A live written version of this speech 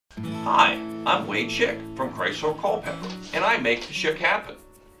Hi, I'm Wade Schick from Chrysler of Culpeper, and I make the Schick happen.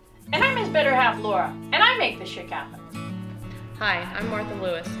 And I'm his better half, Laura, and I make the Schick happen. Hi, I'm Martha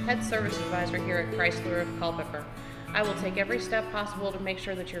Lewis, Head Service Advisor here at Chrysler of Culpeper. I will take every step possible to make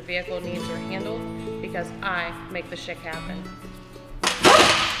sure that your vehicle needs are handled because I make the Schick happen.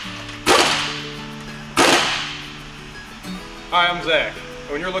 Hi, I'm Zach.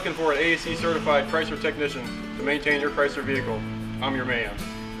 When you're looking for an AAC certified Chrysler technician to maintain your Chrysler vehicle, I'm your man.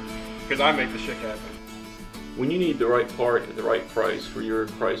 Because I make the Schick happen. When you need the right part at the right price for your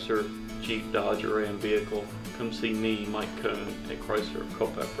Chrysler, Jeep, Dodge, or Ram vehicle, come see me, Mike Cohn, at Chrysler of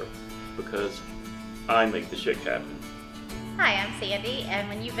Culpeper, because I make the Schick happen. Hi, I'm Sandy, and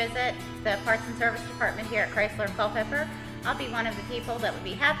when you visit the Parts and Service Department here at Chrysler of Culpeper, I'll be one of the people that would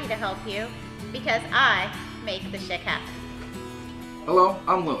be happy to help you because I make the Schick happen. Hello,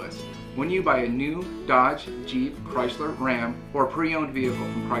 I'm Lewis. When you buy a new Dodge, Jeep, Chrysler, Ram, or pre-owned vehicle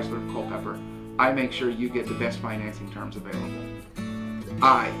from Chrysler of Culpeper, I make sure you get the best financing terms available.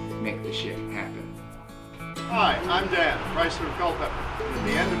 I make the Schick happen. Hi, I'm Dan, Chrysler of Culpeper. And at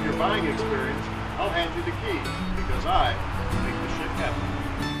the end of your buying experience, I'll hand you the keys because I make the Schick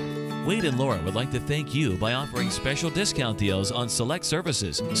happen. Wade and Laura would like to thank you by offering special discount deals on select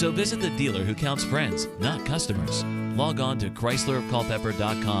services. So visit the dealer who counts friends, not customers. Log on to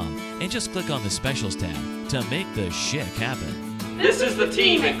ChryslerofCulpeper.com and just click on the Specials tab to make the Schick happen. This is the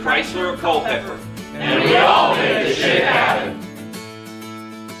team at Chrysler of Culpeper, and we all make the Schick happen.